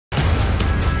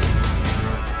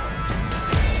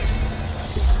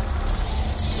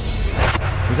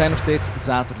We zijn nog steeds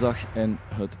zaterdag en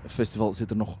het festival zit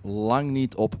er nog lang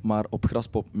niet op, maar op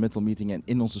Graspop Metal Meeting en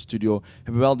in onze studio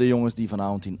hebben we wel de jongens die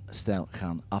vanavond in stijl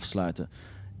gaan afsluiten.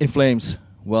 In Flames,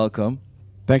 welcome.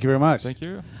 Thank you very much. Thank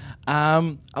you.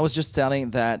 I was just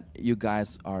telling that you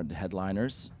guys are the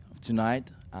headliners of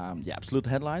tonight, the absolute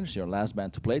headliners, your last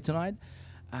band to play tonight,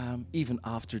 even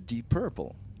after Deep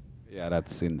Purple. Yeah,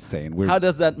 that's insane. How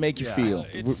does that make you feel?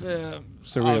 It's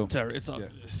surreal. out there. It's out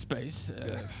space.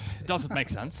 Doesn't make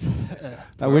sense.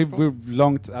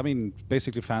 We've I mean,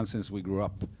 basically fans since we grew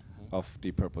up of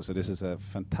Deep Purple. So this is a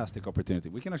fantastic opportunity.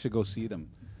 We can actually go see them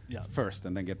first,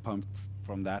 and then get pumped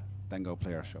from that, then go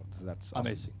play our show. So that's awesome.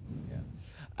 Amazing.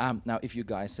 Yeah. Now, if you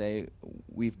guys say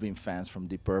we've been fans from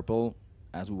Deep Purple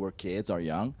as we were kids or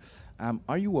young,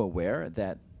 are you aware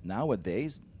that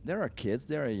nowadays there are kids,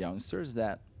 there are youngsters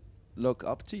that look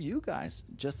up to you guys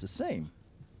just the same?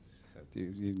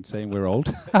 You saying we're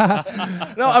old?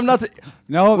 No, I'm not.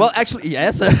 No. Well, actually,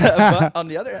 yes. But on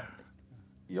the other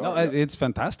hand, it's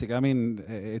fantastic. I mean,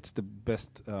 it's the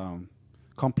best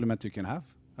compliment you can have.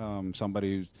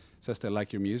 Somebody who says they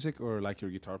like your music or like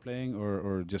your guitar playing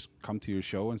or just come to your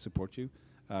show and support you.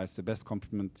 It's the best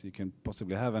compliment you can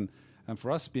possibly have. And for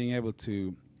us, being able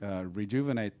to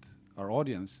rejuvenate our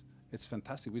audience, it's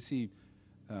fantastic. We see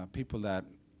people that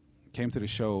came to the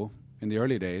show in the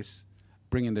early days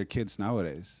bringing their kids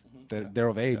nowadays. They're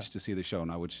of age to see the show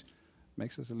now, which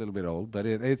makes us a little bit old, but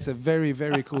it's a very,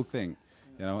 very cool thing,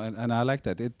 you know, and I like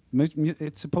that.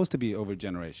 It's supposed to be over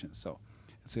generations, so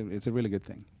it's a really good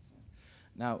thing.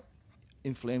 Now,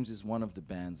 In Flames is one of the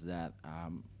bands that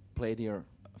played here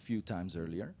a few times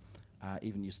earlier.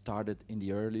 Even you started in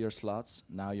the earlier slots,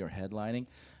 now you're headlining.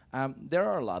 There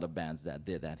are a lot of bands that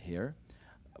did that here,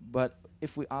 but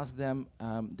if we ask them,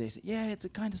 they say, yeah, it's a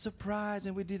kind of surprise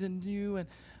and we didn't know. And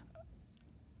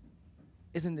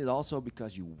isn't it also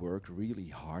because you worked really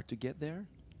hard to get there?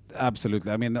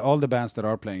 Absolutely. I mean, all the bands that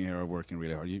are playing here are working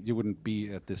really hard. You wouldn't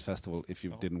be at this festival if you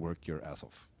didn't work your ass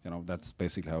off. You know, that's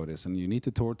basically how it is. And you need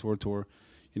to tour.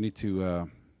 You need to,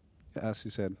 as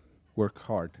you said, work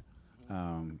hard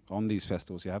on these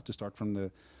festivals. You have to start from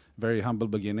the very humble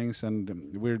beginnings,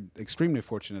 and we're extremely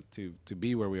fortunate to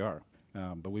be where we are.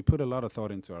 But we put a lot of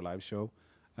thought into our live show.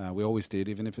 We always did,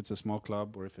 even if it's a small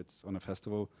club or if it's on a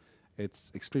festival.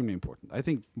 It's extremely important. I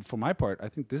think, for my part, I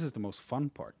think this is the most fun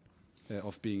part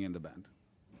of being in the band.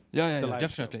 Yeah,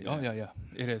 definitely. Oh, yeah.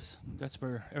 It is. That's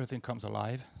where everything comes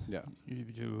alive. Yeah.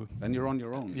 You and you're on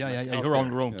your own. Yeah. You're on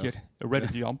your own, kid. You're ready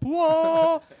to jump.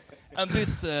 Whoa!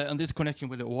 and this connection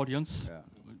with the audience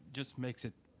just makes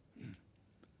it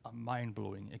a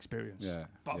mind-blowing experience. Yeah.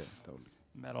 Buff, totally.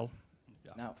 metal.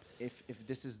 Yeah. Now, if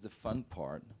this is the fun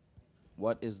part,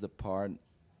 what is the part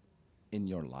in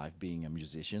your life, being a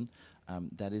musician,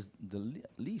 that is the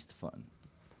least fun?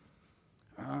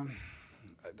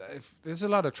 There's a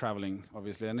lot of traveling,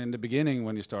 obviously, and in the beginning,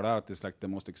 when you start out, it's like the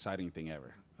most exciting thing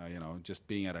ever. You know, just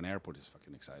being at an airport is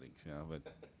fucking exciting, you know, but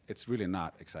it's really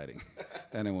not exciting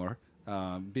anymore.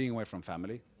 Being away from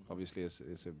family, obviously,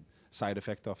 is a side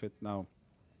effect of it. Now,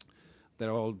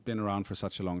 they've all been around for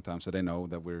such a long time, so they know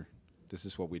that this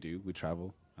is what we do. We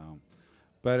travel.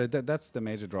 But that's the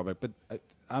major drawback. But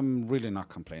I'm really not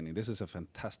complaining. This is a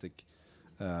fantastic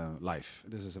life.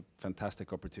 This is a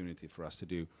fantastic opportunity for us to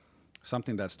do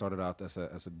something that started out as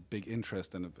a big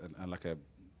interest and like a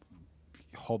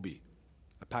hobby,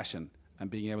 a passion, and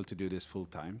being able to do this full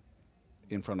time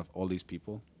in front of all these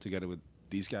people together with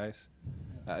these guys.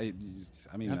 I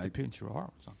mean, you have to pinch your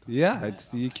arm or something.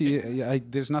 Yeah,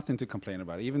 there's nothing to complain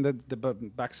about. Even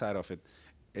the backside of it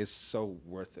is so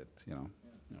worth it, you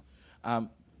know.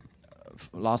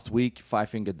 Last week, Five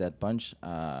Finger Death Punch,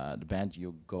 the band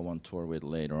you go on tour with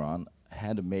later on,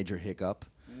 had a major hiccup.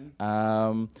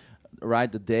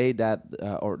 Right the day that,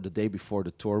 or the day before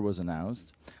the tour was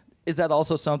announced. Is that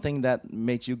also something that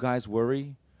makes you guys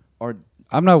worry? Or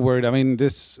I'm not worried. I mean,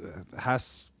 this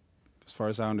has, as far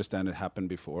as I understand it, happened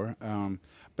before.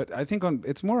 But I think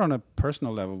it's more on a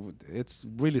personal level. It's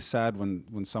really sad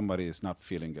when somebody is not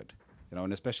feeling good, you know,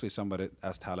 and especially somebody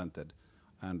as talented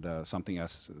and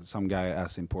some guy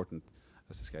as important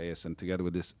as this guy is, and together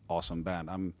with this awesome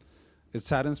band. It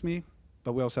saddens me,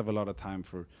 but we also have a lot of time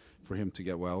for him to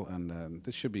get well, and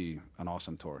this should be an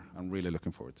awesome tour. I'm really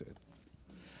looking forward to it.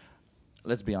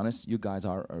 Let's be honest, you guys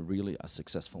are really a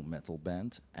successful metal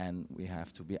band, and we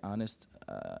have to be honest,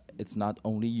 it's not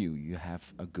only you. You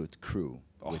have a good crew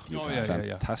with you guys.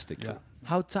 Fantastic crew.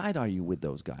 How tight are you with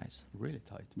those guys? Really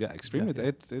tight. Yeah, extremely.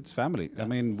 Yeah. It's family. Yeah. I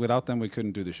mean, without them, we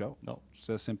couldn't do the show. No. It's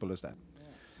as simple as that. Yeah.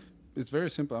 It's very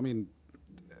simple. I mean,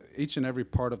 each and every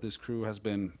part of this crew has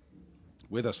been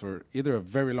with us for either a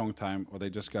very long time or they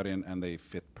just got in and they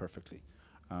fit perfectly.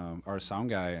 Our sound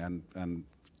guy and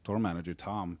tour manager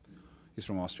Tom, he's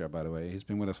from Austria, by the way. He's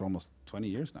been with us for almost 20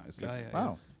 years now. It's like,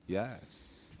 Wow. yeah.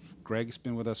 Greg's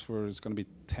been with us for, it's going to be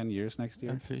 10 years next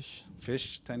year. And Fish.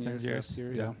 Fish, 10 years next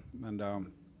year, yeah. And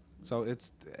so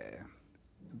it's,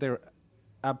 they're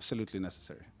absolutely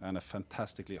necessary and a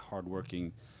fantastically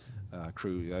hard-working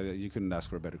crew. You couldn't ask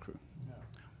for a better crew.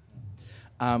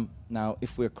 Now,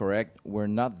 if we're correct, we're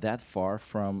not that far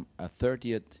from a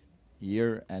 30th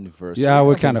year anniversary. Yeah,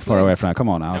 we're of kind of far away Inflames. from that. Come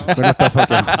on now. We're not that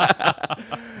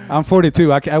fucking I'm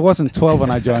 42. I wasn't 12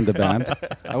 when I joined the band.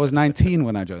 I was 19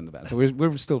 when I joined the band. So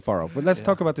we're still far off. But let's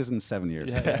talk about this in 7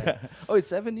 years. Oh, it's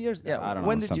 7 years? Yeah. I don't know,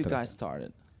 When did you something like guys that. start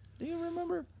it? Do you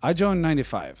remember? I joined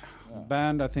 95.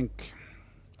 Band, I think,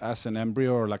 as an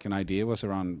embryo or like an idea was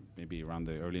maybe around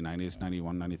the early 90s,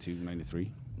 91, 92,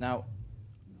 93. Now,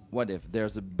 what if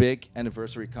there's a big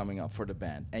anniversary coming up for the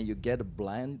band and you get a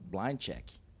blind check?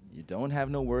 You don't have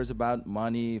no worries about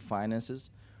money, finances.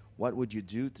 What would you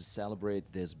do to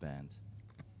celebrate this band?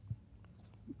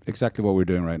 Exactly what we're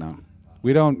doing right now.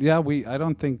 We don't, I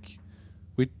don't think,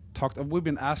 we've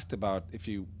been asked about if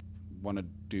you want to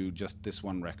do just this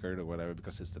one record or whatever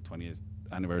because it's the 20th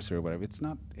anniversary or whatever. It's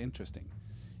not interesting.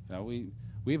 You know,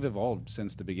 we've evolved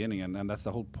since the beginning and that's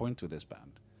the whole point with this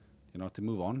band. You know, to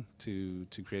move on, to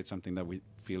create something that we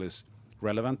feel is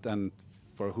relevant and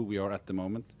for who we are at the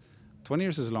moment. 20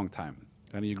 years is a long time,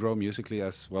 and you grow musically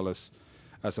as well as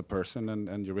a person,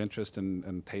 and your interest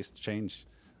and taste change.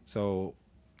 So,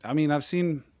 I mean, I've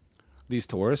seen these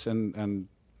tours, and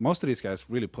most of these guys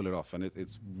really pull it off, and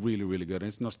it's really, really good. And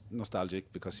it's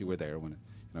nostalgic because you were there when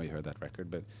you heard that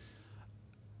record. But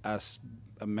as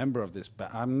a member of this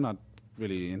band, I'm not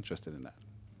really interested in that.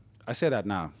 I say that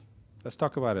now. Let's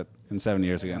talk about it in 7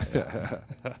 years again.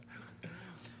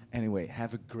 Anyway,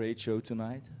 have a great show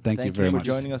tonight. Thank you very for much.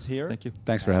 joining us here. Thank you.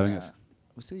 Thanks for having us.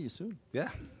 We'll see you soon. Yeah,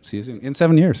 see you soon. In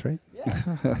 7 years, right?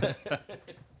 Yeah.